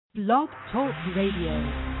Blog Talk Radio.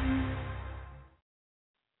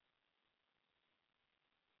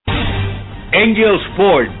 Angel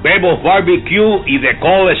Sport, Bebo's Barbecue y The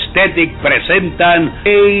Call Aesthetic presentan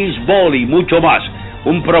Beisbol y Mucho Más,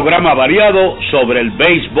 un programa variado sobre el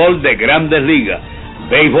béisbol de Grandes Ligas,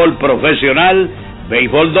 béisbol profesional,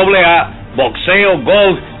 béisbol AA, boxeo,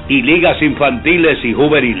 golf y ligas infantiles y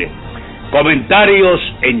juveniles. Comentarios,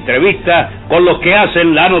 entrevistas con los que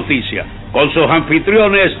hacen la noticia, con sus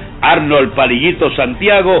anfitriones Arnold Palillito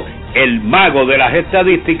Santiago, el mago de las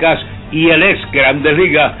estadísticas, y el ex Grandes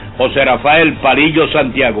Ligas, José Rafael Palillo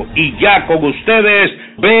Santiago. Y ya con ustedes,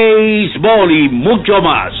 Béisbol y Mucho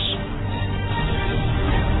Más.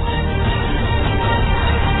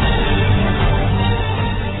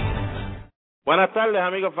 Buenas tardes,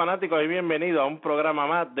 amigos fanáticos, y bienvenidos a un programa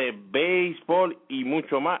más de Béisbol y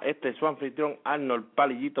Mucho Más. Este es su anfitrión Arnold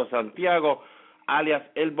Palillito Santiago, alias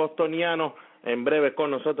el bostoniano. En breve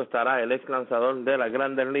con nosotros estará el ex lanzador de las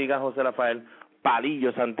Grandes Ligas, José Rafael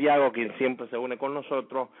Palillo Santiago, quien siempre se une con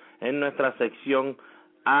nosotros en nuestra sección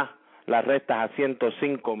a las rectas a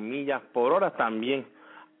 105 millas por hora. También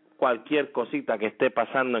cualquier cosita que esté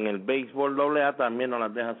pasando en el béisbol AA también nos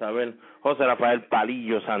las deja saber José Rafael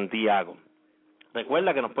Palillo Santiago.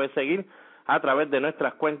 Recuerda que nos puedes seguir a través de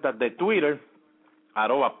nuestras cuentas de Twitter,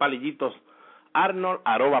 @palillitosarnold,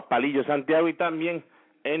 @palillo Santiago, y también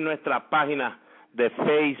en nuestra página de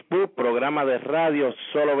Facebook, programa de radio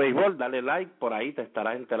Solo Béisbol. Dale like, por ahí te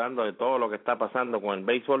estarás enterando de todo lo que está pasando con el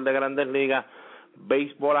béisbol de Grandes Ligas,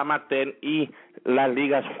 béisbol amateur y las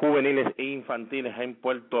ligas juveniles e infantiles en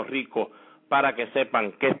Puerto Rico, para que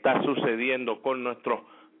sepan qué está sucediendo con nuestros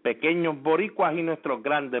pequeños boricuas y nuestros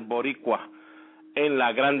grandes boricuas en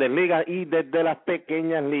las Grandes Ligas y desde las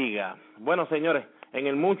pequeñas ligas. Bueno, señores, en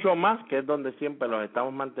el Mucho Más, que es donde siempre los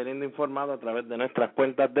estamos manteniendo informados a través de nuestras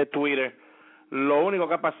cuentas de Twitter, lo único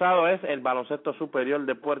que ha pasado es el baloncesto superior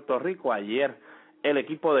de Puerto Rico. Ayer el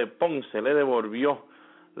equipo de Ponce le devolvió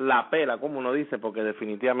la pela, como uno dice, porque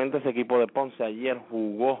definitivamente ese equipo de Ponce ayer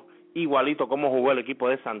jugó igualito como jugó el equipo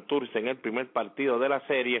de Santurce en el primer partido de la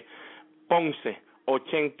serie. Ponce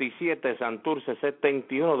 87, Santurce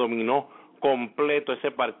 71, dominó completo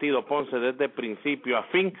ese partido Ponce desde principio a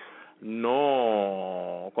fin.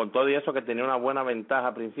 No, con todo y eso que tenía una buena ventaja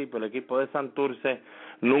al principio el equipo de Santurce,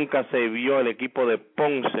 nunca se vio el equipo de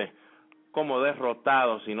Ponce como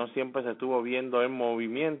derrotado, sino siempre se estuvo viendo en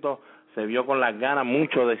movimiento, se vio con las ganas,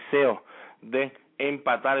 mucho deseo de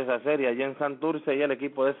empatar esa serie allá en Santurce, y el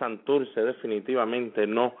equipo de Santurce definitivamente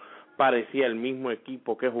no parecía el mismo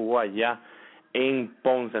equipo que jugó allá en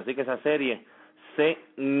Ponce, así que esa serie se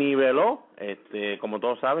niveló. Como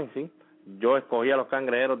todos saben, sí, yo escogí a los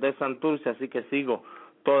Cangrejeros de Santurce, así que sigo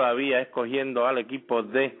todavía escogiendo al equipo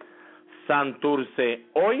de Santurce.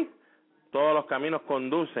 Hoy todos los caminos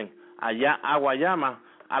conducen allá a Guayama,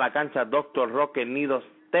 a la cancha Dr. Roque Nidos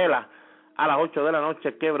Tela. A las 8 de la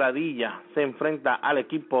noche, Quebradilla se enfrenta al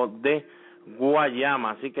equipo de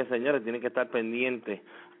Guayama. Así que, señores, tienen que estar pendientes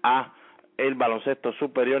a el baloncesto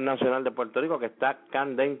superior nacional de Puerto Rico, que está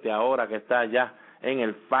candente ahora, que está ya en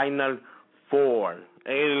el Final Four.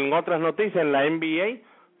 En otras noticias, en la NBA,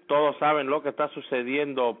 todos saben lo que está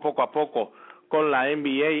sucediendo poco a poco con la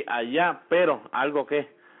NBA allá, pero algo que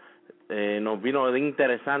nos vino de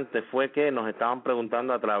interesante fue que nos estaban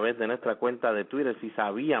preguntando a través de nuestra cuenta de Twitter si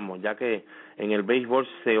sabíamos, ya que en el béisbol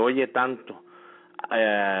se oye tanto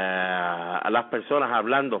a las personas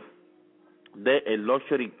hablando del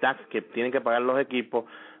luxury tax que tienen que pagar los equipos,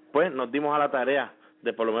 pues nos dimos a la tarea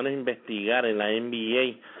de por lo menos investigar en la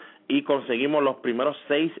NBA y conseguimos los primeros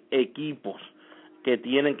 6 equipos que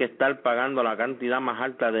tienen que estar pagando la cantidad más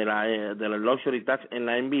alta de la luxury tax en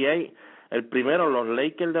la NBA. El primero, los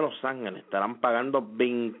Lakers de Los Ángeles, estarán pagando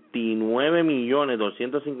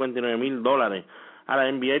 $29,259,000 a la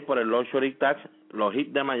NBA por el luxury tax. Los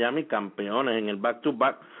Heat de Miami, campeones en el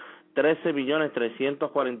back-to-back,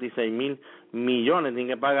 $13,346,000,000 tienen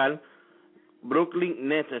que pagar. Brooklyn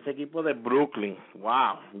Nets, ese equipo de Brooklyn,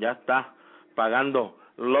 wow, ya está pagando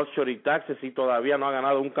luxury taxes y todavía no ha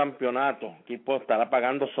ganado un campeonato. El equipo estará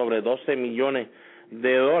pagando sobre $12 millones.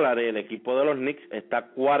 El equipo de los Knicks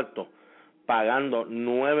está cuarto, pagando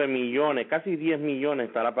 9 millones, casi 10 millones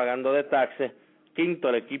estará pagando de taxes. Quinto,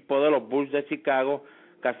 el equipo de los Bulls de Chicago,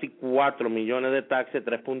 casi 4 millones de taxes,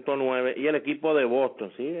 3.9, y el equipo de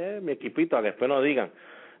Boston, sí, mi equipito, a que después no digan,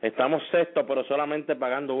 estamos sexto, pero solamente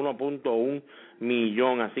pagando 1.1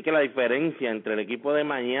 millón, así que la diferencia entre el equipo de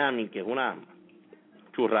Miami, que es una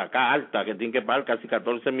churraca alta, que tiene que pagar casi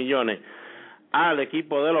 14 millones, al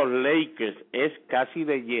equipo de los Lakers es casi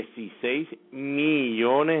de $16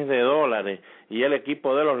 millones, y el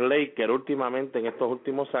equipo de los Lakers últimamente en estos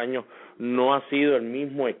últimos años no ha sido el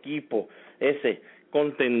mismo equipo, ese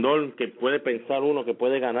contendor que puede pensar uno que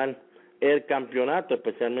puede ganar el campeonato,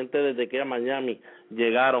 especialmente desde que a Miami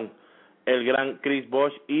llegaron el gran Chris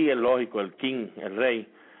Bosh y el lógico, el King, el rey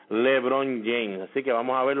LeBron James. Así que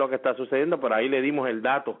vamos a ver lo que está sucediendo. Por ahí le dimos el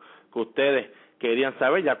dato que ustedes querían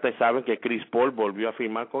saber. Ya ustedes saben que Chris Paul volvió a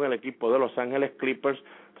firmar con el equipo de Los Ángeles Clippers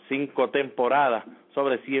 5 temporadas,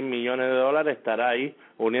 sobre $100 millones. Estará ahí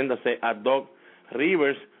uniéndose a Doc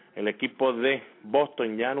Rivers. El equipo de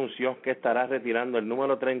Boston ya anunció que estará retirando el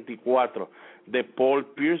número 34 de Paul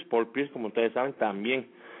Pierce. Paul Pierce, como ustedes saben, también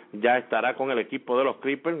ya estará con el equipo de los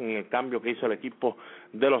Clippers en el cambio que hizo el equipo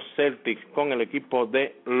de los Celtics con el equipo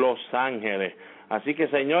de Los Ángeles. Así que,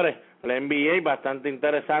 señores, la NBA bastante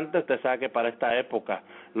interesante. Usted sabe que para esta época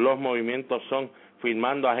los movimientos son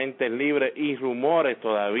firmando agentes libres y rumores.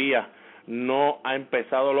 Todavía no ha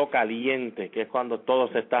empezado lo caliente, que es cuando todo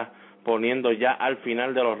se está poniendo ya al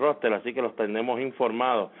final de los rosters. Así que los tenemos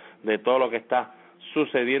informados de todo lo que está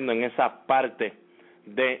sucediendo en esa parte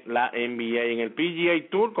de la NBA. En el PGA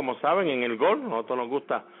Tour, como saben, en el golf, a nosotros nos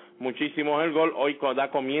gusta muchísimo el golf. Hoy da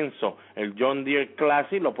comienzo el John Deere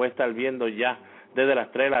Classic, lo puede estar viendo ya desde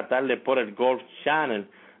las 3 de la tarde por el Golf Channel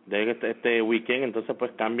de este weekend. Entonces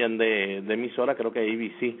pues cambian de emisora, creo que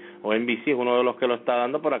ABC o NBC es uno de los que lo está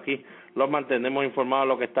dando. Por aquí los mantenemos informados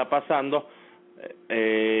de lo que está pasando.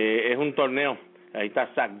 Es un torneo, ahí está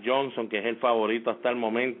Zach Johnson, que es el favorito hasta el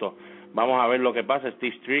momento. Vamos a ver lo que pasa.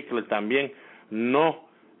 Steve Strickler también no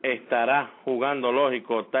estará jugando,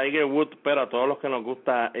 lógico, Tiger Woods, pero a todos los que nos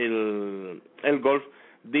gusta el golf,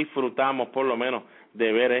 disfrutamos por lo menos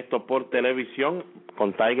de ver esto por televisión.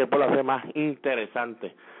 Con Tiger por hacer más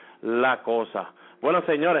interesante la cosa. Bueno,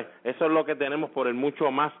 señores, eso es lo que tenemos por el mucho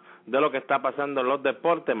más de lo que está pasando en los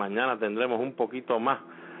deportes. Mañana tendremos un poquito más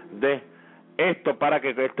de esto para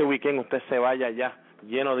que este weekend usted se vaya ya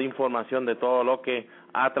lleno de información de todo lo que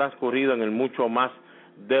ha transcurrido en el mucho más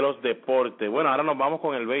de los deportes. Bueno, ahora nos vamos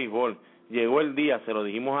con el béisbol. Llegó el día, se lo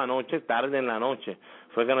dijimos anoche, tarde en la noche,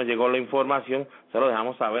 fue que nos llegó la información, se lo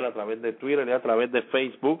dejamos saber a través de Twitter y a través de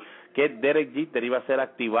Facebook, que Derek Jeter iba a ser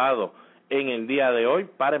activado en el día de hoy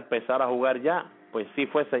para empezar a jugar ya. Pues sí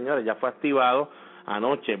fue, señores, ya fue activado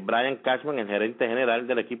anoche. Brian Cashman, el gerente general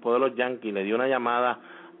del equipo de los Yankees, le dio una llamada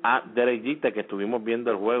a Derek Jeter, que estuvimos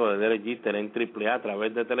viendo el juego de Derek Jeter en AAA a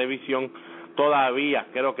través de televisión. Todavía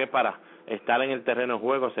creo que para estar en el terreno de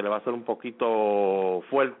juego se le va a hacer un poquito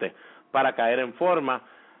fuerte para caer en forma.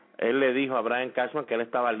 Él le dijo a Brian Cashman que él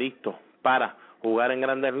estaba listo para jugar en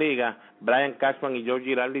Grandes Ligas. Brian Cashman y Joe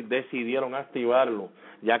Girardi decidieron activarlo,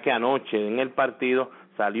 ya que anoche en el partido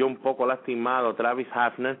salió un poco lastimado Travis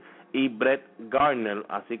Hafner y Brett Gardner,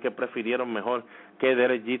 así que prefirieron mejor que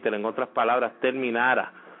Derek Jeter, en otras palabras,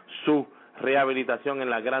 terminara su rehabilitación en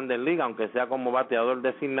las Grandes Ligas, aunque sea como bateador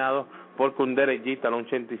designado, porque un Derek Jeter a un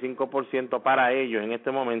 85% para ellos en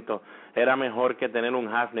este momento era mejor que tener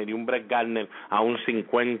un Hafner y un Brett Gardner a un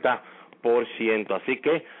 50%. Así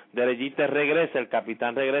que Derek Jeter regresa, el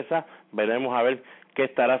capitán regresa, veremos a ver qué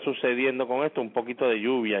estará sucediendo con esto. Un poquito de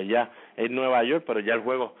lluvia ya en Nueva York, pero ya el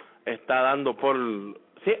juego está dando por...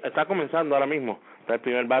 Sí, está comenzando ahora mismo. Está el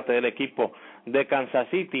primer bate del equipo de Kansas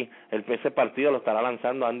City. Ese partido lo estará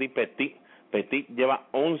lanzando Andy Petit. Petit lleva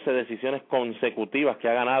 11 decisiones consecutivas que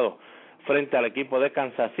ha ganado frente al equipo de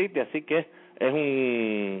Kansas City, así que es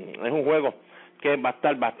un juego que va a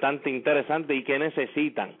estar bastante interesante y que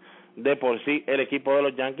necesitan de por sí el equipo de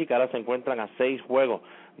los Yankees, que ahora se encuentran a 6 juegos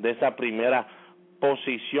de esa primera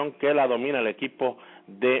posición que la domina el equipo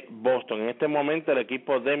de Boston. En este momento el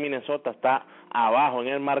equipo de Minnesota está abajo en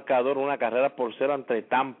el marcador, 1-0 ante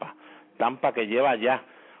Tampa que lleva ya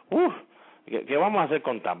 ¿Qué vamos a hacer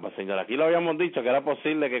con Tampa, señor? Aquí lo habíamos dicho que era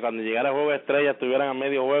posible que cuando llegara el juego de estrellas estuvieran a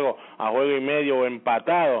medio juego, a juego y medio o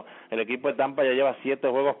empatados. El equipo de Tampa ya lleva 7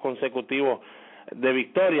 juegos consecutivos de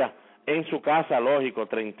victoria en su casa, lógico,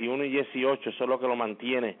 31-18, eso es lo que lo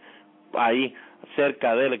mantiene ahí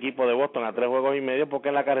cerca del equipo de Boston a 3 juegos y medio, porque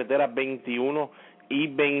en la carretera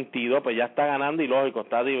 21-22, pues ya está ganando y lógico,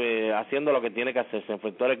 está haciendo lo que tiene que hacer. Se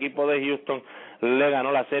enfrentó al equipo de Houston, le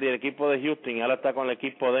ganó la serie el equipo de Houston y ahora está con el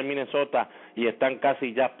equipo de Minnesota y están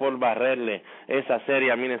casi ya por barrerle esa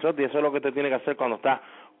serie a Minnesota, y eso es lo que usted tiene que hacer cuando está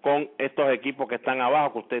con estos equipos que están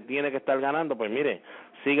abajo, que usted tiene que estar ganando. Pues mire,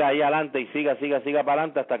 siga ahí adelante y siga para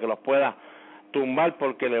adelante hasta que los pueda tumbar,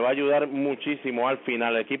 porque le va a ayudar muchísimo al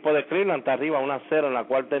final. El equipo de Cleveland está arriba 1-0 en la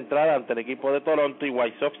cuarta entrada ante el equipo de Toronto, y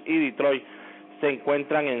White Sox y Detroit se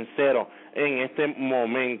encuentran en 0 en este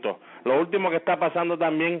momento. Lo último que está pasando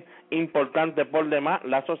también, importante por demás,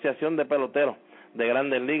 la Asociación de Peloteros de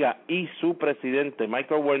Grandes Ligas y su presidente,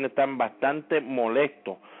 Michael Warner, están bastante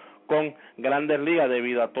molestos con Grandes Ligas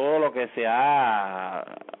debido a todo lo que se ha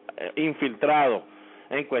infiltrado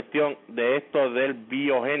en cuestión de esto del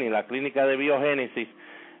biogénesis, la clínica de biogénesis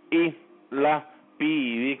y la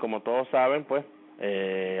PED. Como todos saben, pues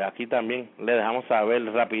aquí también le dejamos saber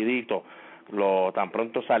rapidito, tan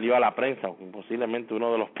pronto salió a la prensa, posiblemente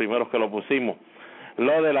uno de los primeros que lo pusimos,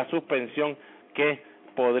 lo de la suspensión que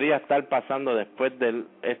podría estar pasando después de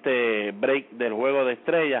este break del Juego de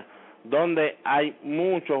Estrellas, donde hay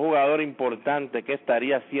muchos jugadores importantes que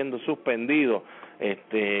estaría siendo suspendido.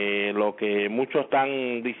 Lo que muchos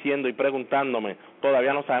están diciendo y preguntándome,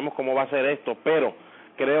 todavía no sabemos cómo va a ser esto, pero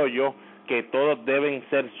creo yo que todos deben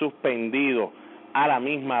ser suspendidos a la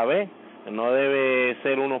misma vez. No debe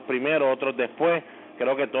ser unos primero, otros después.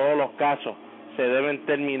 Creo que todos los casos se deben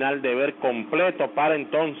terminar de ver completos para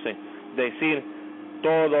entonces decir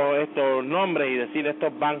todos estos nombres y decir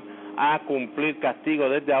estos van a cumplir castigo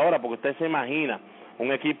desde ahora, porque usted se imagina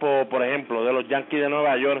un equipo, por ejemplo, de los Yankees de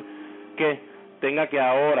Nueva York que tenga que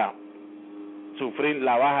ahora sufrir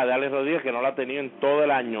la baja de Alex Rodríguez, que no la ha tenido en todo el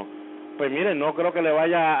año. Pues miren, no creo que le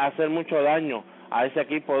vaya a hacer mucho daño a ese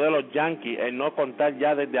equipo de los Yankees el no contar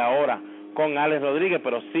ya desde ahora con Alex Rodríguez,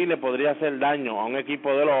 pero sí le podría hacer daño a un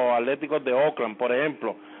equipo de los Atléticos de Oakland, por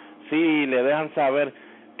ejemplo, si le dejan saber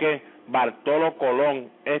que Bartolo Colón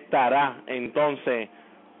estará entonces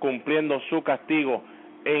cumpliendo su castigo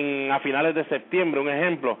a finales de septiembre, un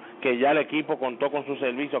ejemplo, que ya el equipo contó con su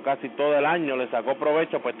servicio casi todo el año, le sacó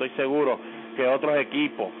provecho, pues estoy seguro que otros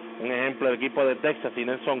equipos, un ejemplo el equipo de Texas, y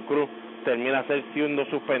Nelson Cruz termina siendo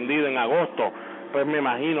suspendido en agosto, pues me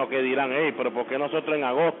imagino que dirán, hey, pero ¿por qué nosotros en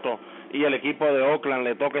agosto y el equipo de Oakland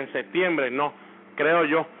le toca en septiembre? No, creo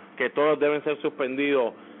yo que todos deben ser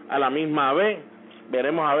suspendidos a la misma vez.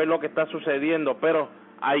 Veremos a ver lo que está sucediendo, pero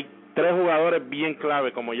hay 3 jugadores bien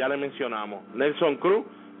clave, como ya le mencionamos. Nelson Cruz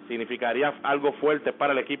significaría algo fuerte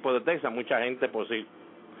para el equipo de Texas. Mucha gente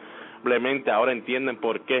posiblemente ahora entienden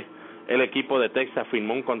por qué el equipo de Texas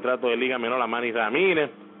firmó un contrato de liga menor a Manny Ramírez.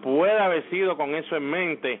 Puede haber sido con eso en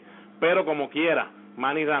mente, pero como quiera,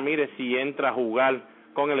 Manny Ramírez, si entra a jugar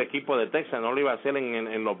con el equipo de Texas, no lo iba a hacer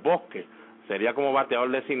en los Bosques, sería como bateador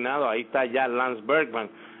designado. Ahí está ya Lance Berkman.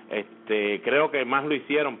 Creo que más lo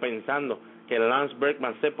hicieron pensando que Lance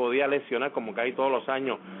Berkman se podía lesionar, como que ahí todos los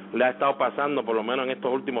años le ha estado pasando, por lo menos en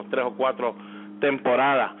estos últimos 3 o 4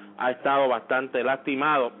 temporadas ha estado bastante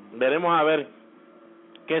lastimado. Veremos a ver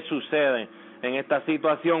qué sucede en esta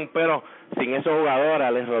situación, pero sin esos jugadores,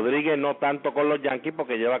 Alex Rodríguez no tanto con los Yankees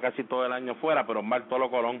porque lleva casi todo el año fuera, pero Bartolo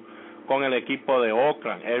Colón con el equipo de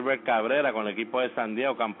Oakland, Herbert Cabrera con el equipo de San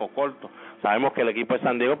Diego, campo corto. Sabemos que el equipo de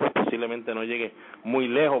San Diego pues posiblemente no llegue muy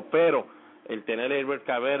lejos, pero el tener a Herbert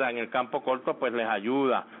Cabrera en el campo corto pues les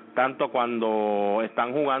ayuda, tanto cuando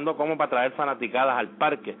están jugando como para traer fanaticadas al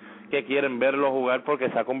parque que quieren verlo jugar, porque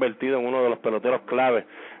se ha convertido en uno de los peloteros claves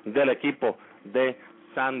del equipo de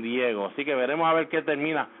San Diego. Así que veremos a ver qué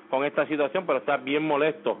termina con esta situación, pero está bien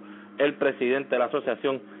molesto el presidente de la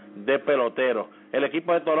Asociación de Peloteros. El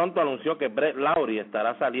equipo de Toronto anunció que Brett Lawrie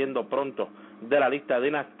estará saliendo pronto de la lista de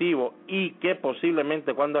inactivos y que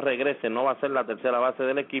posiblemente cuando regrese no va a ser la tercera base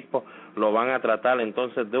del equipo, lo van a tratar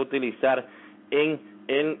entonces de utilizar en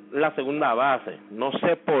la segunda base. No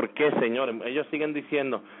sé por qué, señores, ellos siguen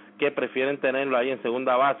diciendo que prefieren tenerlo ahí en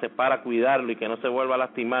segunda base para cuidarlo y que no se vuelva a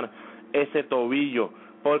lastimar ese tobillo,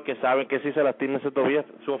 porque saben que si se lastima ese tobillo,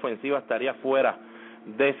 su ofensiva estaría fuera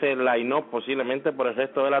de ese line-up posiblemente por el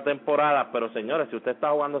resto de la temporada. Pero señores, si usted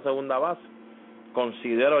está jugando segunda base,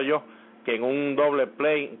 considero yo que en un doble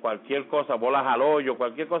play, cualquier cosa, bolas al hoyo,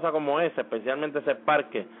 cualquier cosa como esa, especialmente ese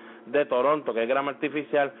parque de Toronto que es grama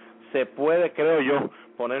artificial, se puede, creo yo,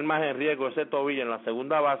 poner más en riesgo ese tobillo en la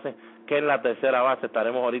segunda base que en la tercera base.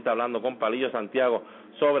 Estaremos ahorita hablando con Palillo Santiago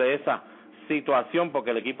sobre esa situación,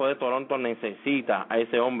 porque el equipo de Toronto necesita a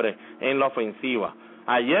ese hombre en la ofensiva.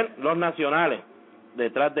 Ayer los Nacionales,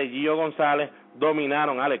 detrás de Gio González,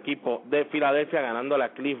 dominaron al equipo de Filadelfia, ganándole a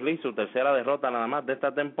Cliff Lee, su tercera derrota nada más de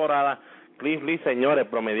esta temporada. Cliff Lee, señores,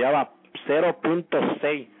 promediaba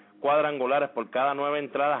 0.6 cuadrangulares por cada 9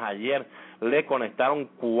 entradas. Ayer le conectaron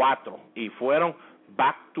 4 y fueron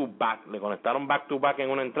back to back. Le conectaron back to back en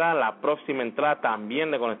una entrada, la próxima entrada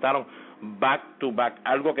también le conectaron back to back,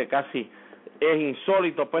 algo que casi es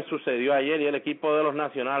insólito, pues sucedió ayer, y el equipo de los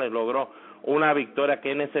Nacionales logró una victoria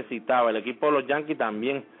que necesitaba. El equipo de los Yankees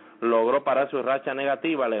también logró parar su racha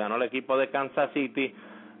negativa, le ganó el equipo de Kansas City,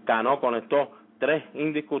 conectó 3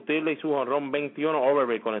 indiscutibles y su jonrón 21.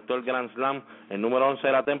 Overby conectó el Grand Slam, el número 11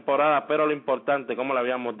 de la temporada, pero lo importante, como le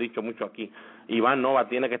habíamos dicho mucho aquí, Iván Nova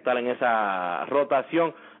tiene que estar en esa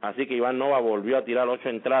rotación, así que Iván Nova volvió a tirar 8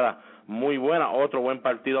 entradas muy buenas, otro buen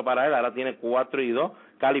partido para él, ahora tiene 4-2.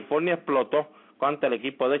 California explotó contra el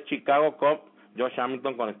equipo de Chicago Cubs. Josh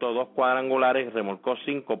Hamilton conectó 2 cuadrangulares, remolcó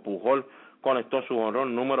 5, Pujol conectó su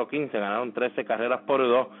jonrón número 15, ganaron 13 carreras por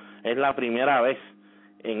 2. Es la primera vez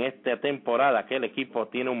en esta temporada que el equipo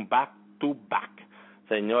tiene un back-to-back,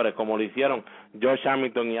 señores, como lo hicieron Josh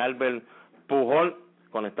Hamilton y Albert Pujol,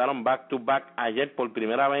 conectaron back-to-back ayer por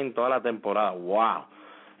primera vez en toda la temporada. ¡Wow!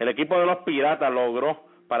 El equipo de los Piratas logró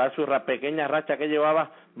parar su pequeña racha que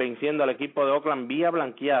llevaba venciendo al equipo de Oakland vía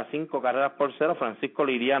blanqueada, 5 carreras por 0. Francisco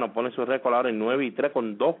Liriano pone su récord ahora en 9-3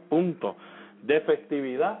 con 2 puntos de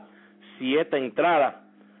efectividad, 7 entradas,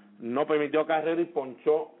 no permitió carrera y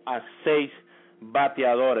ponchó a 6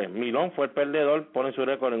 bateadores. Milón fue el perdedor, pone su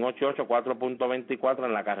récord en 8-8, 4.24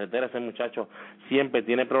 en la carretera. Ese muchacho siempre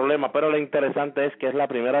tiene problemas, pero lo interesante es que es la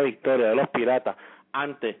primera victoria de los Piratas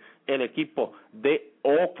ante el equipo de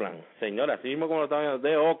Oakland, señores, así mismo como lo estaban viendo,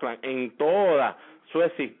 de Oakland en toda su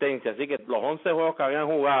existencia. Así que los 11 juegos que habían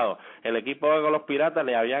jugado el equipo de los Piratas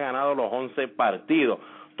le había ganado los 11 partidos.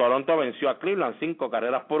 Toronto venció a Cleveland 5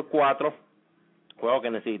 carreras por 4, juego que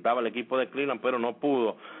necesitaba el equipo de Cleveland, pero no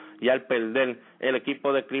pudo. Y al perder el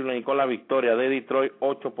equipo de Cleveland y con la victoria de Detroit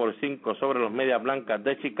 8-5 sobre los Medias Blancas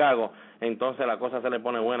de Chicago, entonces la cosa se le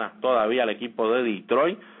pone buena todavía al equipo de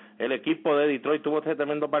Detroit. El equipo de Detroit tuvo este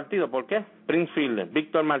tremendo partido. ¿Por qué? Prince Fielder,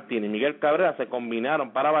 Víctor Martínez y Miguel Cabrera se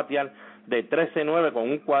combinaron para batear de 13-9 con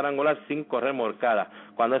un cuadrangular, 5 remolcadas.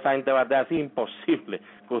 Cuando esa gente batea así, imposible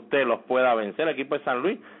que usted los pueda vencer. El equipo de San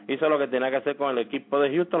Luis hizo lo que tenía que hacer con el equipo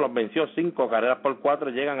de Houston, los venció 5 carreras por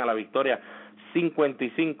 4, llegan a la victoria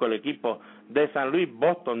 55 el equipo de San Luis.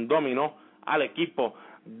 Boston dominó al equipo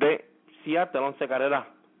de Seattle 11 carreras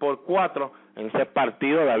por 4. En ese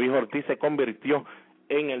partido David Ortiz se convirtió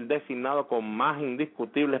en el designado con más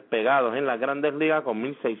indiscutibles pegados en las Grandes Ligas con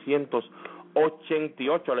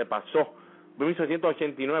 1688, le pasó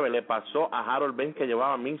 1689, le pasó a Harold Baines que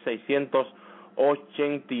llevaba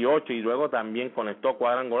 1688 y luego también conectó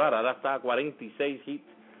cuadrangular, ahora está a 46 hits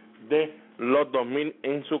de los 2000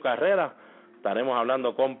 en su carrera. Estaremos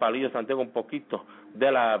hablando con Palillo Santiago un poquito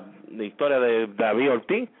de la historia de David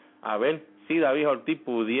Ortiz, a ver si David Ortiz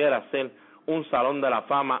pudiera ser un salón de la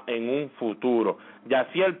fama en un futuro.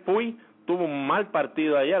 Yaciel Puig tuvo un mal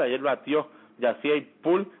partido ayer batió Yaciel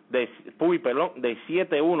Puig de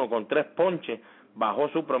 7-1 con 3 ponches, bajó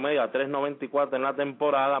su promedio a 3.94 en la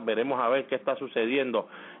temporada. Veremos a ver qué está sucediendo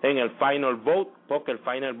en el Final Vote, porque el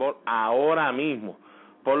Final Vote ahora mismo,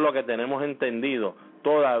 por lo que tenemos entendido,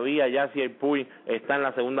 todavía Yaciel Puig está en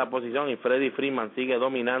la segunda posición y Freddie Freeman sigue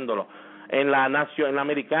dominándolo. En la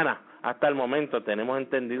americana, hasta el momento tenemos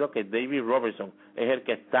entendido que David Robertson es el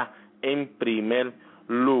que está en primer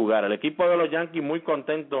lugar. El equipo de los Yankees muy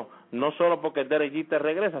contento, no solo porque Derek Jeter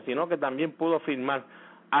regresa, sino que también pudo firmar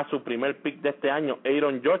a su primer pick de este año,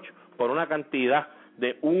 Aaron Judge, por una cantidad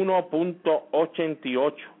de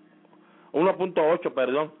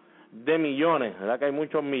 1.8 de millones, ¿verdad que hay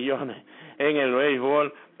muchos millones en el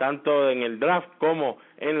béisbol, tanto en el draft como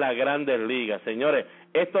en las Grandes Ligas? Señores,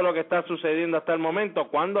 esto es lo que está sucediendo hasta el momento.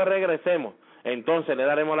 Cuando regresemos, entonces le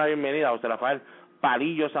daremos la bienvenida a José Rafael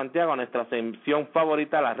Palillo Santiago a nuestra sección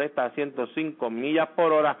favorita, la recta a 105 millas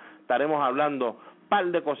por hora. Estaremos hablando un par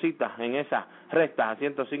de cositas en esa recta a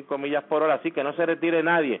 105 millas por hora, así que no se retire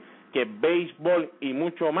nadie, que béisbol y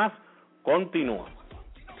mucho más continúa.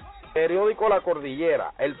 Periódico La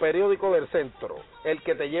Cordillera, el periódico del centro, el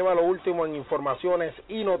que te lleva lo último en informaciones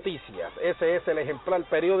y noticias. Ese es el ejemplar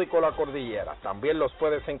periódico La Cordillera. También los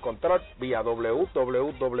puedes encontrar vía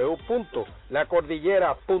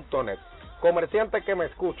www.lacordillera.net. Comerciante que me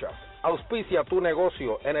escuchas, auspicia tu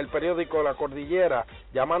negocio en el periódico La Cordillera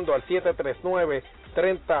llamando al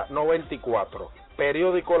 739-3094.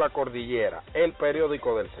 Periódico La Cordillera, el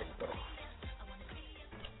periódico del centro.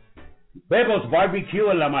 Bebo's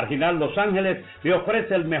Barbecue en la Marginal Los Ángeles le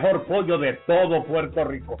ofrece el mejor pollo de todo Puerto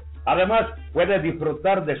Rico. Además, puede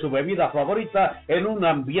disfrutar de su bebida favorita en un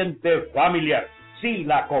ambiente familiar. Si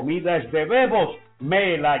la comida es de Bebo's,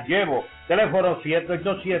 me la llevo. Teléfono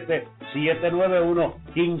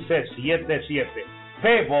 787-791-1577.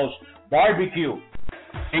 Bebo's Barbecue.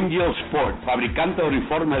 Angel Sport, fabricante de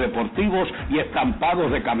uniformes deportivos y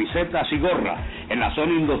estampados de camisetas y gorras. En la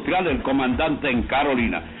zona industrial del Comandante en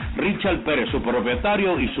Carolina. Richard Pérez, su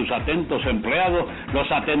propietario, y sus atentos empleados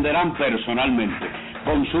los atenderán personalmente.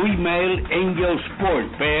 Con su email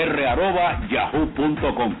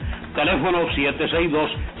angelsportpr@yahoo.com. Teléfono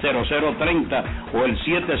 762-0030 o el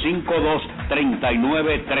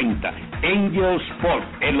 752-3930. Angel Sport,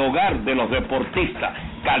 el hogar de los deportistas.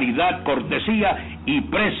 Calidad, cortesía y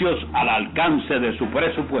precios al alcance de su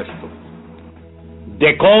presupuesto.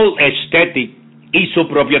 The Call Aesthetic y su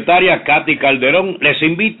propietaria Katy Calderón les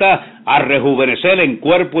invita a rejuvenecer en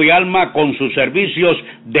cuerpo y alma con sus servicios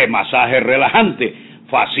de masaje relajante,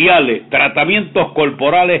 faciales, tratamientos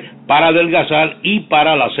corporales para adelgazar y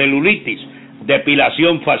para la celulitis,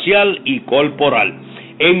 depilación facial y corporal.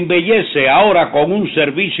 Embellece ahora con un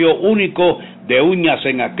servicio único de uñas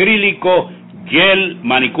en acrílico, gel,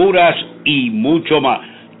 manicuras y mucho más.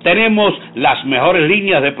 Tenemos las mejores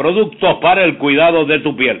líneas de productos para el cuidado de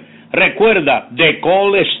tu piel. Recuerda, The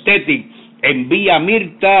Call Aesthetic en Villa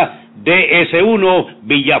Mirta, DS1,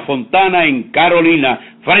 Villa Fontana en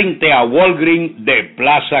Carolina, frente a Walgreens de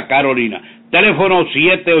Plaza Carolina. Teléfono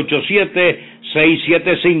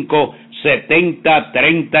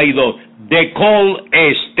 787-675-7032. The Call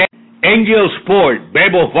Aesthetic. Angel Sport,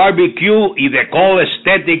 Beisbol Barbecue y The Call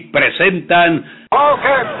Aesthetic presentan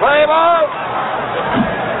Okay, play ball.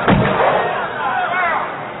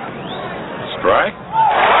 Strike.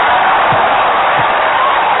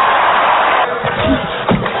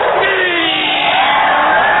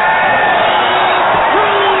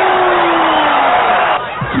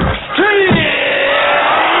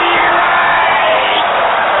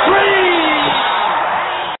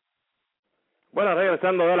 Bueno,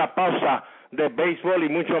 regresando de la pausa de béisbol y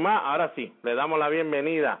mucho más, ahora sí, le damos la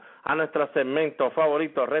bienvenida a nuestro segmento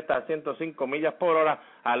favorito, recta a 105 millas por hora,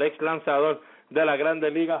 al ex lanzador de la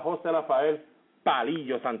Grandes Ligas, José Rafael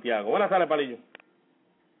Palillo Santiago. Buenas tardes, Palillo.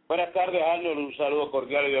 Buenas tardes, Arnold. Un saludo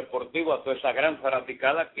cordial y deportivo a toda esa gran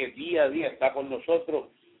fanaticada que día a día está con nosotros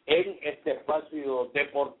en este espacio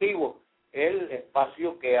deportivo, el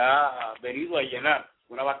espacio que ha venido a llenar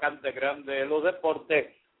una vacante grande de los deportes,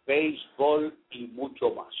 béisbol y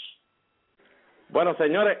mucho más. Bueno,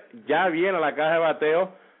 señores, ya viene a la caja de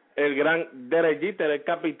bateo el gran Derek Jeter, el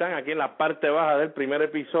capitán, aquí en la parte baja del primer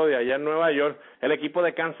episodio, allá en Nueva York. El equipo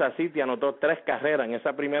de Kansas City anotó 3 carreras en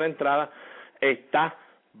esa primera entrada. Está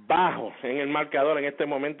bajo en el marcador en este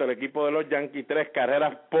momento el equipo de los Yankees,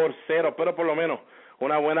 3-0, pero por lo menos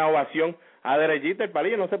una buena ovación a Derek Jeter.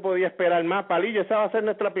 Palillo, no se podía esperar más. Palillo, esa va a ser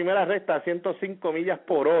nuestra primera recta a 105 millas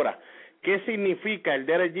por hora. ¿Qué significa el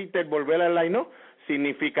Derek Jeter volver al line-up?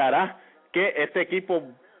 Significará que este equipo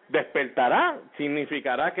despertará,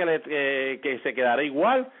 significará que se quedará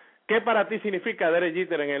igual. ¿Qué para ti significa Derek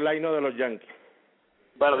Jeter en el line-up de los Yankees?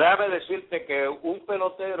 Bueno, déjame decirte que un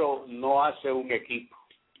pelotero no hace un equipo.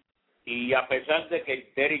 Y a pesar de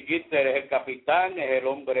que Derek Jeter es el capitán, es el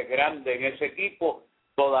hombre grande en ese equipo,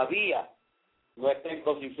 todavía no está en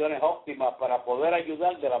condiciones óptimas para poder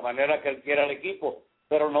ayudar de la manera que él quiera al equipo,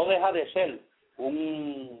 pero no deja de ser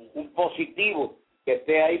un positivo que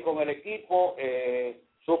esté ahí con el equipo.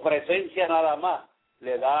 Su presencia nada más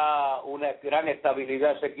le da una gran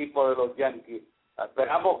estabilidad a ese equipo de los Yankees.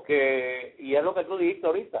 Esperamos que, y es lo que tú dijiste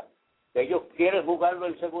ahorita, que ellos quieren jugarlo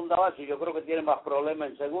en segunda base, y yo creo que tienen más problemas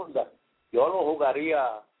en segunda. Yo lo jugaría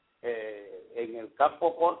en el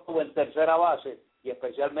campo corto o en tercera base, y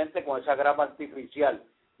especialmente con esa grama artificial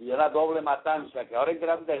y una doble matanza, que ahora en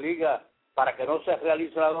Grandes Ligas, para que no se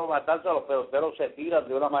realice la doble matanza, los peloteros se tiran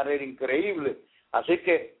de una manera increíble. Así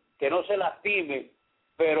que no se lastime,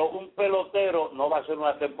 pero un pelotero no va a ser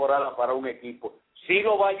una temporada para un equipo. Sí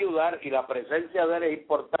lo va a ayudar, y la presencia de él es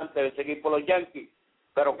importante de ese equipo de los Yankees,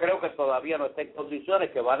 pero creo que todavía no está en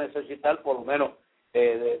condiciones, que va a necesitar por lo menos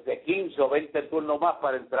de 15 o 20 turnos más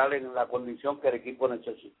para entrar en la condición que el equipo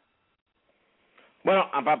necesita. Bueno,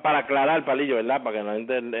 para aclarar, Palillo, ¿verdad? Para que la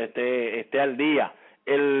gente esté al día.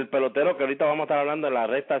 El pelotero que ahorita vamos a estar hablando de la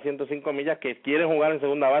recta a 105 millas que quiere jugar en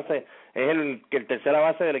segunda base es el tercera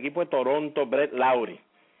base del equipo de Toronto, Brett Lawrie,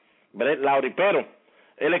 pero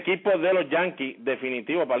el equipo de los Yankees,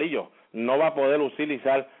 definitivo, Palillo, no va a poder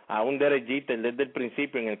utilizar a un Derek Jeter desde el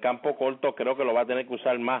principio en el campo corto. Creo que lo va a tener que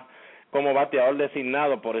usar más como bateador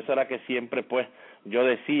designado. Por eso era que siempre pues yo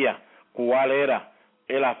decía cuál era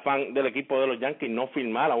el afán del equipo de los Yankees, no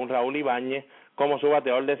firmar a un Raúl Ibáñez como su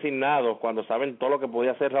bateador designado, cuando saben todo lo que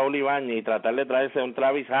podía hacer Raúl Ibáñez, y tratar de traerse a un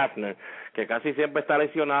Travis Hafner, que casi siempre está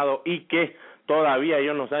lesionado y que todavía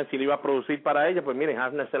ellos no saben si le iba a producir para ellos. Pues miren,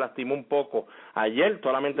 Hafner se lastimó un poco ayer,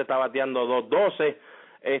 solamente está bateando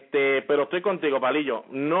 2.12, pero estoy contigo, Palillo,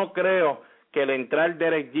 no creo que el entrar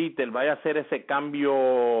Derek Jeter vaya a hacer ese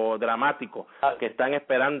cambio dramático que están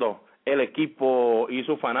esperando el equipo y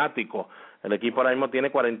sus fanáticos. El equipo ahora mismo tiene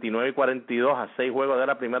 49 y 42 a 6 juegos de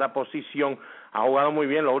la primera posición. Ha jugado muy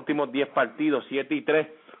bien los últimos 10 partidos, 7-3.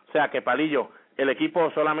 O sea que, Palillo, el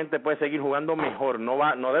equipo solamente puede seguir jugando mejor,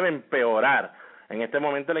 no debe empeorar. En este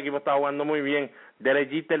momento el equipo está jugando muy bien. Derek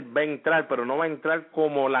Jeter va a entrar, pero no va a entrar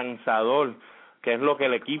como lanzador, que es lo que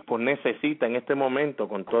el equipo necesita en este momento.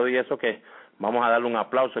 Con todo y eso, que vamos a darle un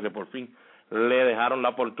aplauso, que por fin le dejaron la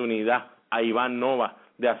oportunidad a Iván Nova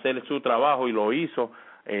de hacer su trabajo y lo hizo.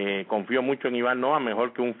 Confío mucho en Iván Nova,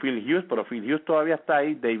 mejor que un Phil Hughes, pero Phil Hughes todavía está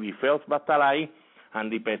ahí, David Phelps va a estar ahí,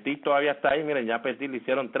 Andy Petit todavía está ahí. Miren, ya a Petit le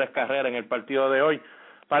hicieron 3 carreras en el partido de hoy.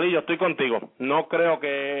 Palillo, estoy contigo, no creo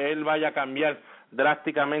que él vaya a cambiar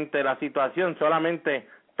drásticamente la situación, solamente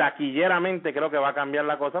taquilleramente creo que va a cambiar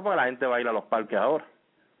la cosa porque la gente va a ir a los parques ahora.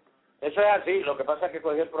 Eso es así, lo que pasa es que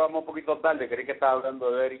cogí el programa un poquito tarde, creí que estaba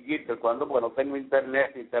hablando de Eric Jeter, cuando no tengo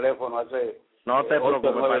internet y teléfono hace... No te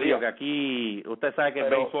preocupes, Palillo, que días. Aquí usted sabe que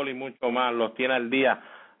Pero, Beisbol y Mucho Más los tiene al día,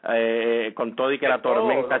 con todo y que la todo,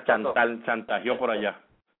 tormenta chantajeó por allá.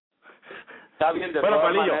 Está bien, de bueno,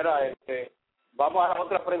 todas Palillo, maneras, vamos a la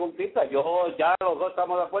otra preguntita. Yo ya los dos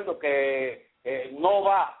estamos de acuerdo que no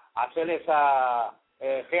va a hacer esa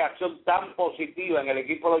reacción tan positiva en el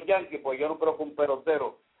equipo de los Yankees, pues yo no creo que un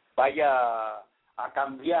pelotero vaya a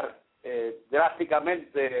cambiar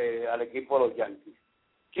drásticamente al equipo de los Yankees.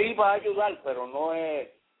 Sí va a ayudar, pero no es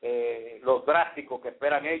lo drástico que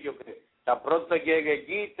esperan ellos, que tan pronto llegue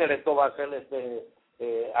Jeter, esto va a ser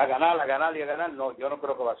a ganar. No, yo no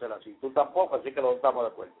creo que va a ser así. Tú tampoco, así que los dos estamos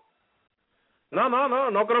de acuerdo.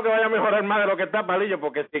 No creo que vaya a mejorar más de lo que está, Palillo,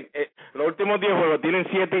 porque si, los últimos 10 juegos tienen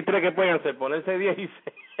 7-3, que pueden hacer, ponerse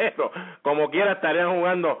 10-0, como quiera estarían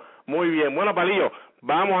jugando muy bien. Bueno, Palillo,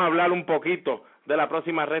 vamos a hablar un poquito de la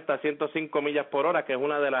próxima recta 105 millas por hora, que es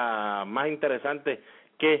una de las más interesantes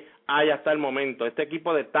que hay hasta el momento. Este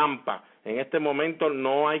equipo de Tampa, en este momento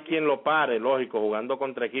no hay quien lo pare, lógico, jugando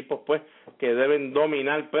contra equipos pues que deben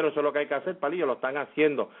dominar, pero eso es lo que hay que hacer, Palillo, lo están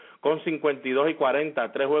haciendo con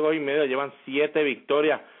 52-40, 3 juegos y medio, llevan 7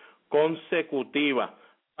 victorias consecutivas.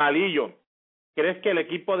 Palillo, ¿crees que el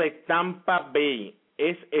equipo de Tampa Bay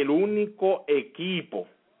es el único equipo,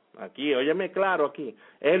 aquí, óyeme claro aquí,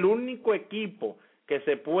 es el único equipo que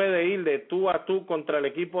se puede ir de tú a tú contra el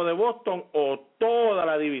equipo de Boston, o toda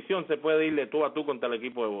la división se puede ir de tú a tú contra el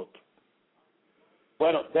equipo de Boston?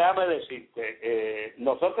 Bueno, déjame decirte,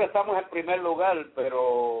 nosotros estamos en primer lugar,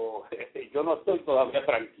 pero yo no estoy todavía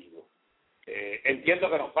tranquilo. Entiendo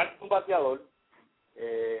que nos falta un bateador,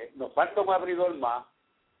 nos falta un abridor más,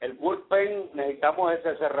 el bullpen necesitamos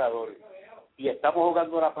ese cerrador, y estamos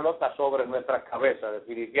jugando una pelota sobre nuestras cabezas.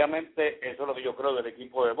 Definitivamente eso es lo que yo creo del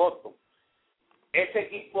equipo de Boston. Ese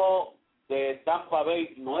equipo de Tampa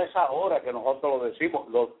Bay no es ahora que nosotros lo decimos,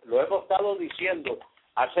 lo hemos estado diciendo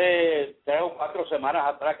hace 3 o 4 semanas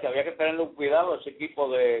atrás, que había que tenerle un cuidado a ese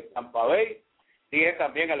equipo de Tampa Bay. Dije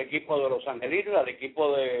también al equipo de Los Angelinos, al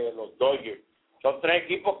equipo de los Dodgers. Son 3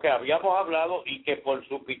 equipos que habíamos hablado y que por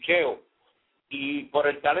su picheo y por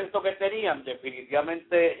el talento que tenían,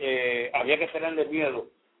 definitivamente había que tenerle miedo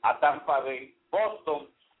a Tampa Bay. Boston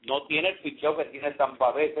no tiene el picheo que tiene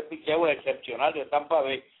Tampa Bay. Ese picheo es excepcional de Tampa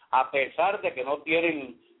Bay, a pesar de que no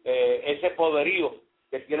tienen ese poderío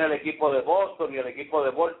que tiene el equipo de Boston, ni el equipo de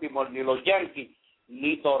Baltimore, ni los Yankees,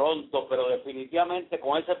 ni Toronto, pero definitivamente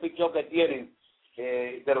con ese picheo que tienen,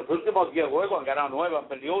 de los últimos 10 juegos han ganado 9, han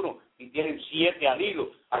perdido 1 y tienen 7 al hilo.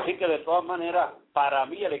 Así que de todas maneras, para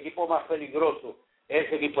mí el equipo más peligroso es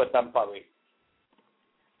el equipo de Tampa Bay.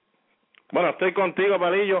 Bueno, estoy contigo,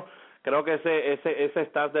 Palillo. Creo que ese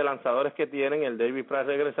staff de lanzadores que tienen, el David Price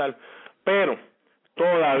regresar, pero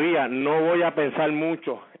todavía no voy a pensar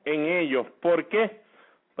mucho en ellos. ¿Por qué?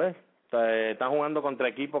 Pues están jugando contra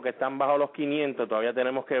equipos que están bajo los 500, todavía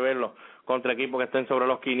tenemos que verlos contra equipos que estén sobre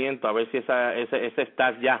los 500, a ver si ese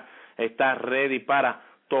staff ya está ready para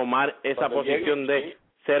tomar esa posición de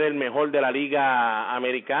ser el mejor de la liga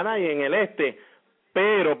americana y en el este.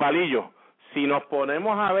 Pero, Palillo, si nos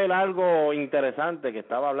ponemos a ver algo interesante, que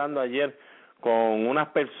estaba hablando ayer con unas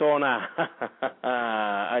personas,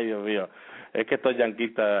 ay Dios mío, es que estos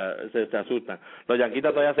yanquistas se asustan. Los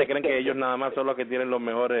yanquistas todavía se creen que ellos nada más son los que tienen el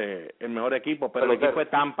mejor equipo, pero el equipo de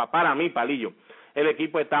Tampa, para mí, Palillo, el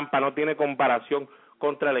equipo de Tampa no tiene comparación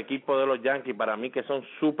contra el equipo de los Yankees, para mí que son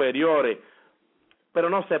superiores. Pero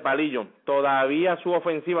no sé, Palillo, todavía su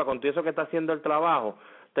ofensiva, con todo eso que está haciendo el trabajo,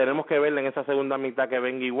 tenemos que verle en esa segunda mitad que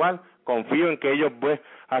venga igual. Confío en que ellos, pues,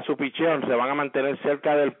 a su picheo se van a mantener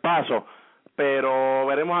cerca del paso, pero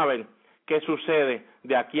veremos a ver qué sucede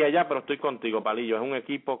de aquí a allá. Pero estoy contigo, Palillo, es un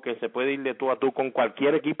equipo que se puede ir de tú a tú con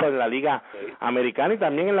cualquier equipo de la liga americana y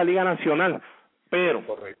también en la liga nacional, pero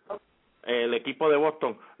el equipo de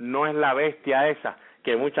Boston no es la bestia esa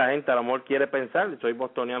que mucha gente a lo mejor quiere pensar. Soy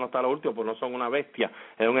bostoniano hasta lo último, pues no son una bestia,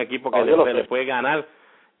 es un equipo que le puede ganar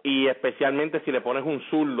y especialmente si le pones un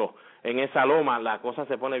zurdo en esa loma, la cosa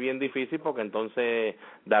se pone bien difícil, porque entonces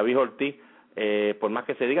David Ortiz, por más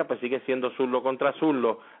que se diga, pues sigue siendo zurdo contra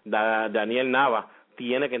zurdo. Daniel Nava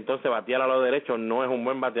tiene que entonces batear a lado derecho, no es un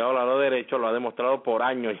buen bateador a lado derecho, lo ha demostrado por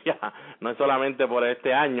años ya, no es solamente por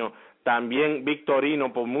este año. También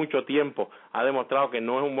Victorino por mucho tiempo ha demostrado que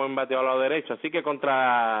no es un buen bateador al lado derecho, así que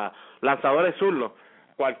contra lanzadores zurdos,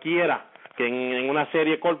 cualquiera que en una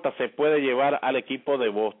serie corta se puede llevar al equipo de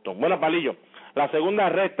Boston. Bueno, Palillo, la segunda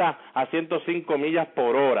recta a 105 millas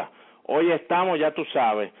por hora. Hoy estamos, ya tú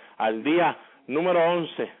sabes, al día número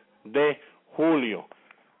 11 de julio.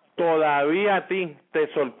 Todavía a ti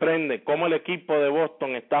te sorprende cómo el equipo de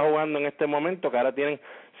Boston está jugando en este momento, que ahora tienen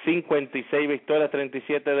 56 victorias,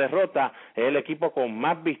 37 derrotas. Es el equipo con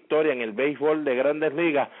más victorias en el béisbol de Grandes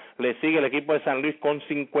Ligas. Le sigue el equipo de San Luis con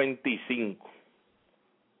 55.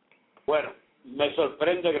 Bueno, me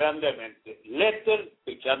sorprende grandemente. Lester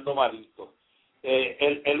pichando malito.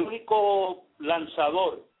 El único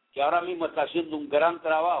lanzador que ahora mismo está haciendo un gran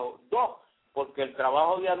trabajo, porque el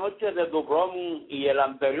trabajo de anoche de Dubron y el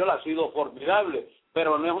anterior ha sido formidable,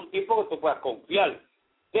 pero no es un tipo que tú puedas confiar.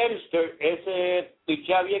 Dempster, ese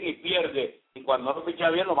picha bien y pierde, y cuando no picha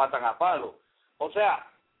bien lo matan a palo. O sea,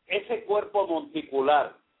 ese cuerpo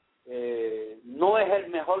monticular no es el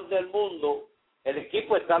mejor del mundo. El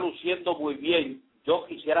equipo está luciendo muy bien. Yo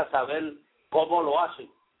quisiera saber cómo lo hacen,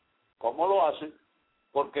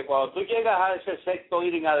 porque cuando tú llegas a ese sexto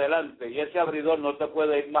inning adelante y ese abridor no te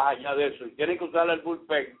puede ir más allá de eso y tienes que usar el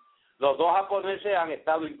bullpen, los dos japoneses han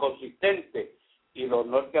estado inconsistentes y los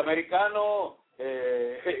norteamericanos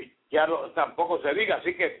ya tampoco se diga,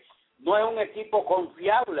 así que no es un equipo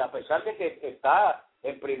confiable, a pesar de que está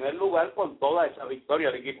en primer lugar con toda esa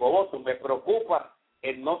victoria del equipo Boston. Me preocupa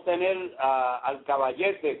el no tener al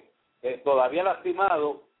Caballete todavía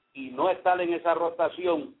lastimado y no estar en esa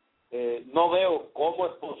rotación. No veo cómo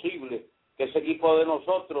es posible que ese equipo de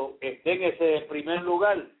nosotros esté en ese primer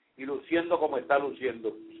lugar y luciendo como está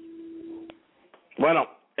luciendo. Bueno,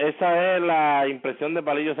 esa es la impresión de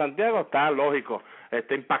Palillo Santiago, está lógico,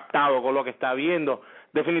 está impactado con lo que está viendo.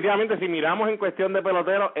 Definitivamente, si miramos en cuestión de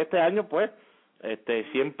peloteros, este año pues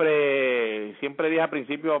siempre dije al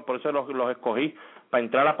principio, por eso los escogí para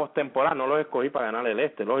entrar a la postemporada, no los escogí para ganar el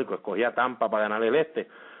este, lógico, escogí a Tampa para ganar el este,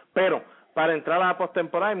 pero para entrar a la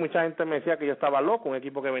postemporada, y mucha gente me decía que yo estaba loco, un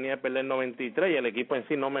equipo que venía a perder 93 y el equipo en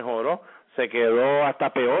sí no mejoró, se quedó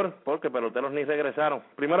hasta peor porque peloteros ni regresaron.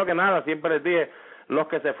 Primero que nada, siempre les dije, los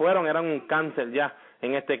que se fueron eran un cáncer ya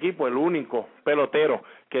en este equipo. El único pelotero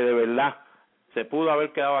que de verdad se pudo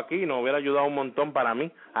haber quedado aquí y nos hubiera ayudado un montón para mí,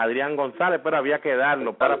 Adrián González, pero había que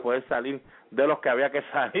darlo para poder salir de los que había que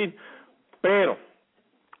salir. Pero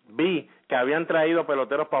vi que habían traído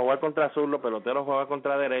peloteros para jugar contra zurdo, peloteros para jugar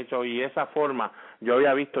contra derecho, y esa forma yo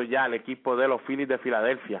había visto ya el equipo de los Phillies de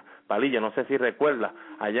Filadelfia. Palilla, no sé si recuerda,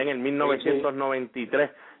 allá en el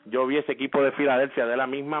 1993 yo vi ese equipo de Filadelfia de la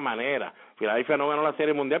misma manera. Filadelfia no ganó la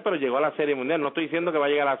Serie Mundial, pero llegó a la Serie Mundial. No estoy diciendo que va a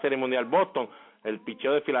llegar a la Serie Mundial Boston. El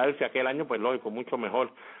picheo de Filadelfia aquel año, pues lógico, mucho mejor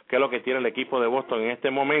que lo que tiene el equipo de Boston en este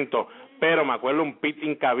momento. Pero me acuerdo un Pete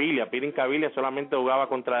Incaviglia solamente jugaba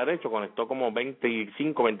contra derecho, conectó como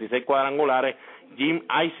 25, 26 cuadrangulares. Jim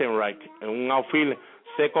Eisenreich, en un outfield,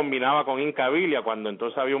 se combinaba con Incaviglia. Cuando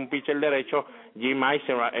entonces había un pitcher derecho, Jim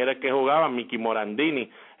Eisenreich era el que jugaba, Mickey Morandini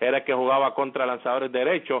era el que jugaba contra lanzadores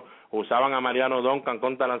derechos, usaban a Mariano Duncan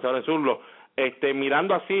contra lanzadores zurdos.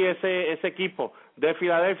 Mirando así ese equipo de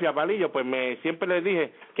Filadelfia, Palillo, pues siempre les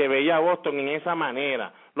dije que veía a Boston en esa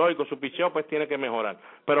manera. Lógico, su picheo pues tiene que mejorar.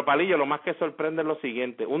 Pero Palillo, lo más que sorprende es lo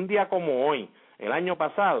siguiente: un día como hoy, el año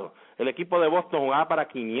pasado, el equipo de Boston jugaba para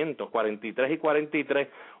 500, 43 y 43,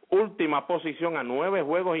 última posición a 9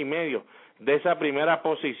 juegos y medio de esa primera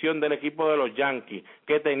posición del equipo de los Yankees,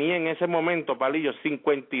 que tenía en ese momento, Palillo,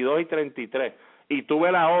 52 y 33. Y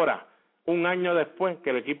tuve la hora, un año después,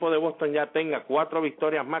 que el equipo de Boston ya tenga 4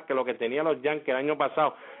 victorias más que lo que tenía los Yankees el año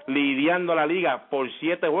pasado, lidiando la liga por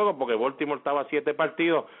 7 juegos, porque Baltimore estaba a 7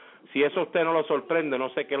 partidos. Si eso a usted no lo sorprende, no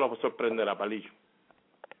sé qué lo sorprenderá, Palillo.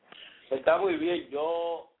 Está muy bien.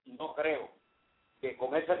 Yo no creo que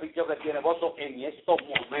con ese picheo que tiene Boston en estos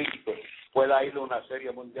momentos pueda ir a una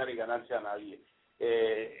serie mundial y ganarse a nadie.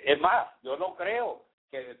 Es más, yo no creo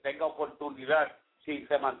que tenga oportunidad, si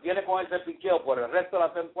se mantiene con ese picheo por el resto de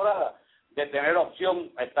la temporada, de tener opción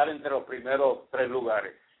a estar entre los primeros 3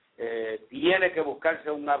 lugares. Tiene que buscarse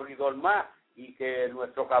un abridor más, y que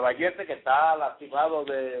nuestro Caballete, que está lastimado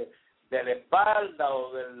de la espalda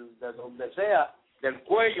o de donde sea, del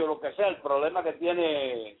cuello, lo que sea, el problema que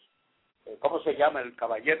tiene, ¿cómo se llama el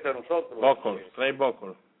Caballete de nosotros? Trey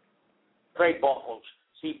Buckles. Trey Buckles.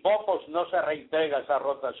 si Pocos no se reintegra esa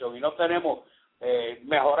rotación y no tenemos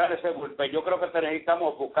mejorar ese bullpen, yo creo que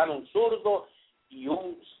necesitamos buscar un zurdo y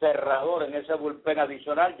un cerrador en ese bullpen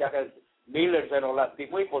adicional, ya que Miller se nos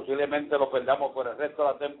lastimó y posiblemente lo perdamos por el resto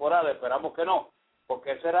de la temporada. Esperamos que no,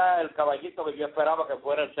 porque ese era el caballito que yo esperaba que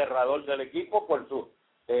fuera el cerrador del equipo por sus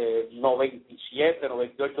 97,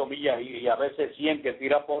 98 millas y a veces 100 que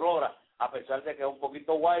tira por hora, a pesar de que es un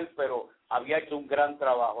poquito wild, pero había hecho un gran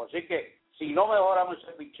trabajo. Así que si no mejoramos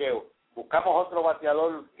ese picheo, buscamos otro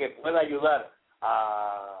bateador que pueda ayudar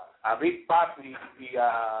a Big Papi y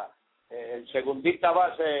a el segundista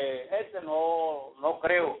base, no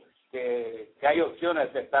creo que hay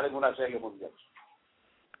opciones de estar en una serie mundial.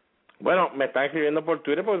 Bueno, me están escribiendo por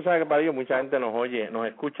Twitter porque sabes que para ellos mucha gente nos oye, nos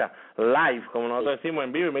escucha live, como nosotros decimos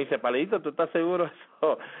en vivo, y me dice, Palito, ¿tú estás seguro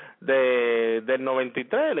eso del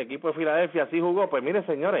 93? El equipo de Filadelfia sí jugó. Pues mire,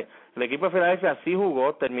 señores, el equipo de Filadelfia sí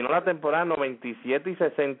jugó, terminó la temporada 97 y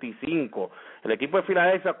 65. El equipo de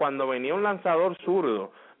Filadelfia, cuando venía un lanzador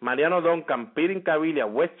zurdo, Mariano Duncan, Pirin Cavilla,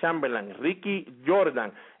 Wes Chamberlain, Ricky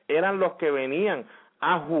Jordan, eran los que venían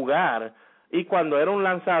a jugar, y cuando era un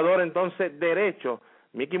lanzador entonces derecho,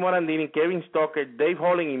 Mickey Morandini, Kevin Stoker, Dave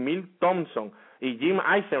Holling y Milt Thompson y Jim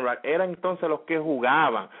Eisenreich eran entonces los que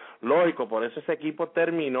jugaban. Lógico, por eso ese equipo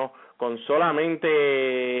terminó con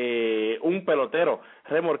solamente un pelotero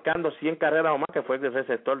remolcando 100 carreras o más, que fue el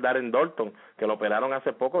receptor Darren Daulton, que lo operaron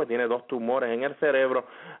hace poco, que tiene 2 tumores en el cerebro.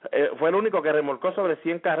 Fue el único que remolcó sobre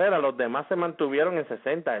 100 carreras, los demás se mantuvieron en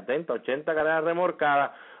 60, 70, 80 carreras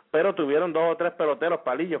remolcadas, pero tuvieron 2 o 3 peloteros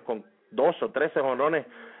palillos con 2 o 13 jonrones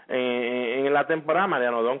en la temporada.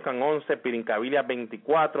 Mariano Duncan 11, Pirin Cavilla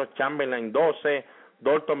 24, Chamberlain 12,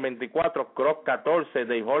 Daulton 24, Croc 14,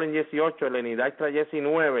 Dave Holling 18, Lenny Dykstra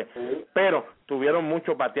 19, pero tuvieron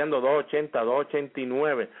muchos bateando 280,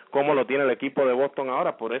 289, como lo tiene el equipo de Boston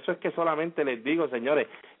ahora. Por eso es que solamente les digo, señores,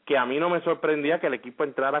 que a mí no me sorprendía que el equipo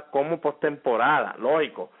entrara como postemporada.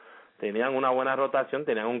 Lógico, tenían una buena rotación,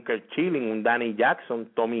 tenían un Kurt Schilling, un Danny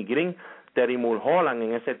Jackson, Tommy Green, Terry Mulholland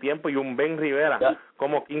en ese tiempo y un Ben Rivera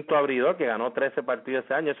como quinto abridor que ganó 13 partidos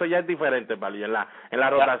ese año. Eso ya es diferente, Pali. En la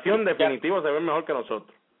rotación definitivo se ve mejor que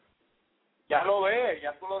nosotros. Ya lo ves,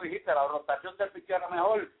 ya tú lo dijiste, la rotación del pitcher era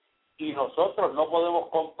mejor y nosotros no podemos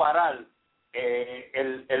comparar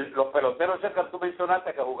los peloteros que tú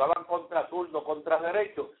mencionaste que jugaban contra zurdo, contra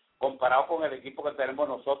derecho, comparado con el equipo que tenemos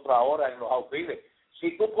nosotros ahora en los outfields.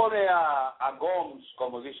 Si tú pones a Gomes,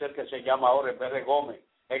 como dice el que se llama ahora en vez de Gómez,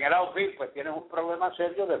 en el outfield, pues tienes un problema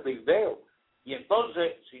serio de fildeo. Y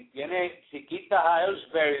entonces, si quitas a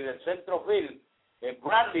Ellsbury del centro field,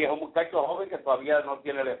 Bradley es un muchacho joven que todavía no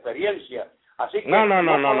tiene la experiencia. Así que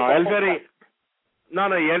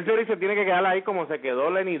No, y Ellsbury se tiene que quedar ahí como se quedó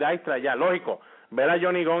Lenny Dykstra ya. Lógico, ver a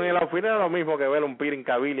Johnny Gone en el outfield era lo mismo que ver a un Pirin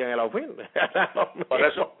Cavilla en el outfield. Por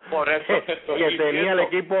eso te estoy que diciendo. tenía el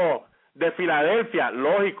equipo de Filadelfia,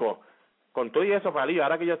 lógico. Con todo y eso, Palillo,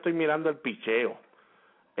 ahora que yo estoy mirando el picheo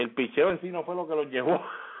en sí no fue lo que los llevó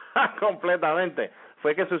completamente.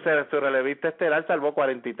 Fue que su relevista estelar salvó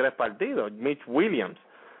 43 partidos, Mitch Williams.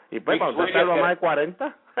 Y pues cuando usted salva más de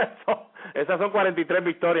 40, esas son 43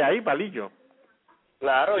 victorias ahí, Palillo.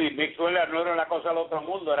 Claro, y Mitch Williams no era una cosa del otro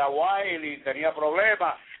mundo, era wild y tenía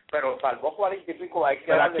problemas, pero salvó 40 y pico.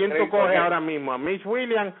 ¿Pero a quién tú coges ahora mismo? ¿A Mitch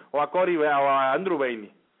Williams o a Corey o a Andrew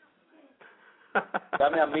Bailey?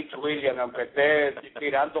 Dame a Mitch Williams, aunque esté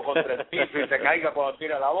tirando contra el piso y se caiga cuando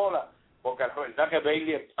tira la bola, porque la verdad que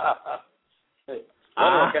Bailey está...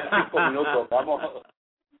 Bueno, quedan 5 minutos, vamos...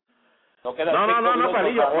 No,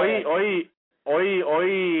 Palillo,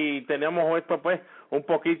 hoy tenemos esto pues un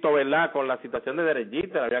poquito, ¿verdad? Con la situación de Derek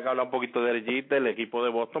Jeter, había que hablar un poquito de Derek Jeter, el equipo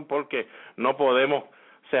de Boston, porque no podemos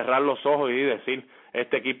cerrar los ojos y decir,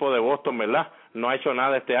 este equipo de Boston, ¿verdad? No ha hecho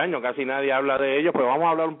nada este año, casi nadie habla de ellos, pues vamos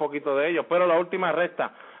a hablar un poquito de ellos. Pero la última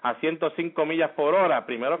recta a 105 millas por hora,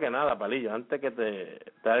 primero que nada, Palillo, antes que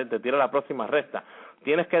te tire la próxima recta,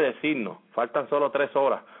 tienes que decirnos, faltan solo 3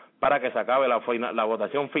 horas para que se acabe la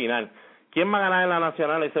votación final. ¿Quién va a ganar en la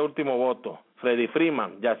nacional ese último voto? Freddie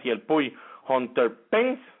Freeman, Yasiel Puig, Hunter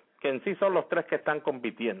Pence, que en sí son los 3 que están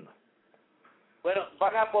compitiendo. Bueno,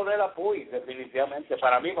 van a poner a Puig, definitivamente.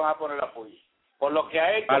 Para mí van a poner a Puig. Por lo que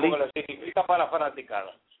ha hecho, Palillo, porque lo significa para la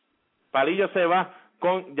fanaticada. Palillo se va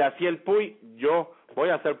con Yasiel Puig. Yo voy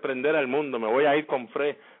a sorprender al mundo. Me voy a ir con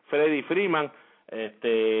Freddie Freeman.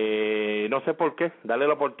 No sé por qué. Darle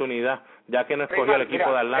la oportunidad, ya que no escogió el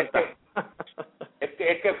equipo de Atlanta.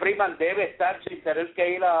 Es que Freeman debe estar sin tener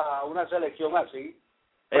que ir a una selección así.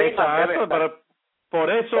 Exacto, pero por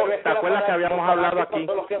eso, ¿te acuerdas que habíamos hablado aquí?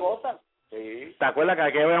 Son los que votan. Sí. ¿Te acuerdas que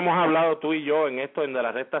aquí habíamos hablado tú y yo en esto, en de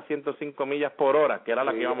la recta 105 millas por hora, que era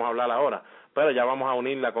la que íbamos a hablar ahora? Pero ya vamos a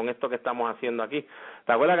unirla con esto que estamos haciendo aquí.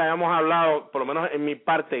 ¿Te acuerdas que habíamos hablado, por lo menos en mi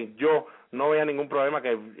parte, yo no veía ningún problema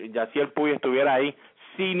que Yaciel Puy estuviera ahí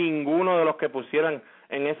si ninguno de los que pusieran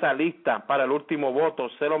en esa lista para el último voto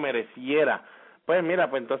se lo mereciera? Pues mira,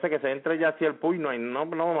 pues entonces que se entre Yaciel Puy no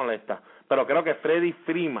me molesta. Pero creo que Freddie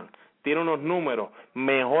Freeman tiene unos números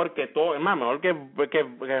mejor que todo, es más, mejor que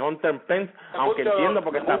Hunter Pence, aunque entiendo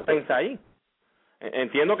porque está Pence ahí.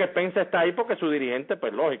 Entiendo que Pence está ahí porque su dirigente,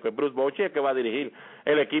 pues lógico, es Bruce Bochy el que va a dirigir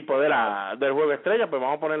el equipo del Juego Estrella, pues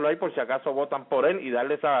vamos a ponerlo ahí por si acaso votan por él y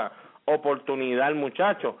darle esa oportunidad al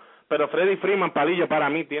muchacho. Pero Freddie Freeman, Palillo, para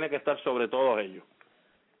mí tiene que estar sobre todos ellos.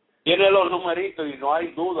 Tiene los numeritos y no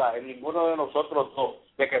hay duda en ninguno de nosotros dos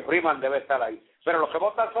de que Freeman debe estar ahí. Pero los que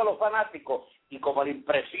votan son los fanáticos y como la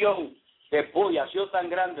impresión de Puy ha sido tan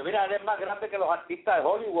grande, mira, él es más grande que los artistas de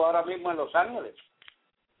Hollywood ahora mismo en Los Ángeles.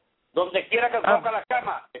 Donde quiera que toca la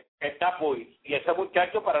cama, está Puy. Y ese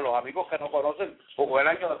muchacho, para los amigos que no conocen, jugó el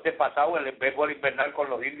año pasado en el béisbol invernal con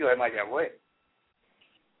los indios de Mayagüez.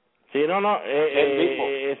 Sí,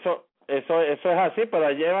 eso es así, pero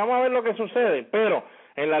ayer vamos a ver lo que sucede. Pero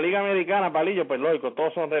en la Liga Americana, Palillo, pues lógico,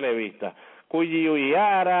 todos son relevistas. Cuyi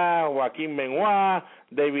Uihara, Joaquín Benoit,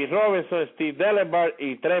 David Robinson, Steve Delabar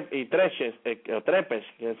y Trepes,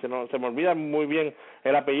 que se me olvida muy bien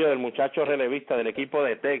el apellido del muchacho relevista del equipo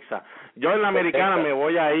de Texas. Yo en la Americana me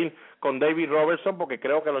voy a ir con David Robertson porque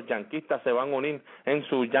creo que los yanquistas se van a unir en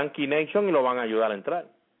su Yankee Nation y lo van a ayudar a entrar.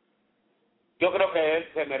 Yo creo que él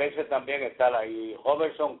se merece también estar ahí.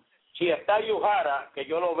 Robertson, si está Uihara, que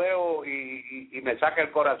yo lo veo y me saca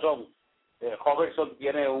el corazón, Robertson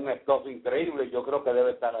tiene un stock increíble, yo creo que debe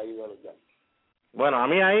estar ahí de los Yankees. Bueno, a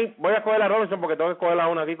mí ahí voy a coger a Robinson porque tengo que coger a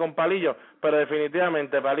uno aquí con Palillo, pero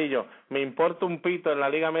definitivamente, Palillo, me importa un pito en la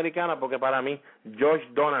Liga Americana porque para mí, Josh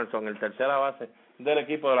Donaldson, el tercera base del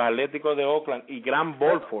equipo de los Atléticos de Oakland, y Grant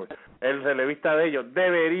Bolford, el relevista de ellos,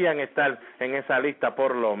 deberían estar en esa lista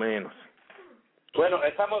por lo menos. Bueno,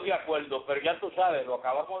 estamos de acuerdo, pero ya tú sabes, lo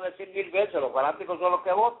acabamos de decir 1000 veces, los fanáticos son los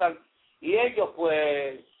que votan, y ellos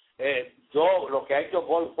pues... lo que ha hecho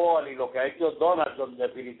Paul Paul y lo que ha hecho Donaldson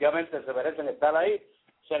definitivamente se merecen estar ahí,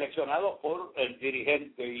 seleccionados por el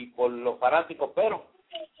dirigente y por los fanáticos, pero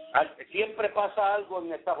siempre pasa algo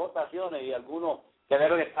en estas votaciones y algunos que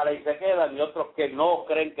deben estar ahí se quedan y otros que no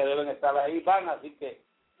creen que deben estar ahí van, así que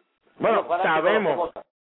bueno,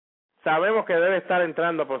 sabemos que debe estar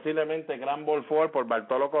entrando posiblemente Gran Ball Ford por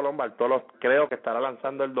Bartolo Colón. Bartolo creo que estará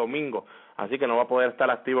lanzando el domingo, así que no va a poder estar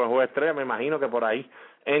activo en Juego Estrella. Me imagino que por ahí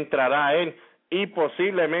entrará él. Y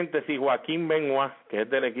posiblemente si Joaquín Benoit, que es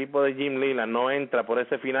del equipo de Jim Leland, no entra por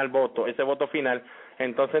ese voto final,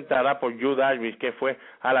 entonces entrará por Yu Darvish, que fue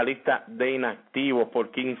a la lista de inactivos por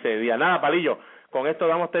 15 días. Nada, Palillo, con esto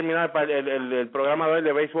vamos a terminar el programa de hoy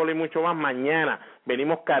de béisbol y mucho más. Mañana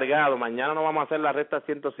venimos cargados, mañana no vamos a hacer la recta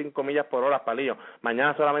 105 millas por hora, Palillo.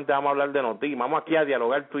 Mañana solamente vamos a hablar de noticias, vamos aquí a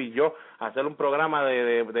dialogar tú y yo, a hacer un programa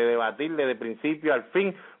de debatir desde principio al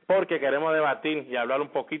fin, porque queremos debatir y hablar un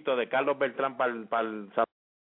poquito de Carlos Beltrán para el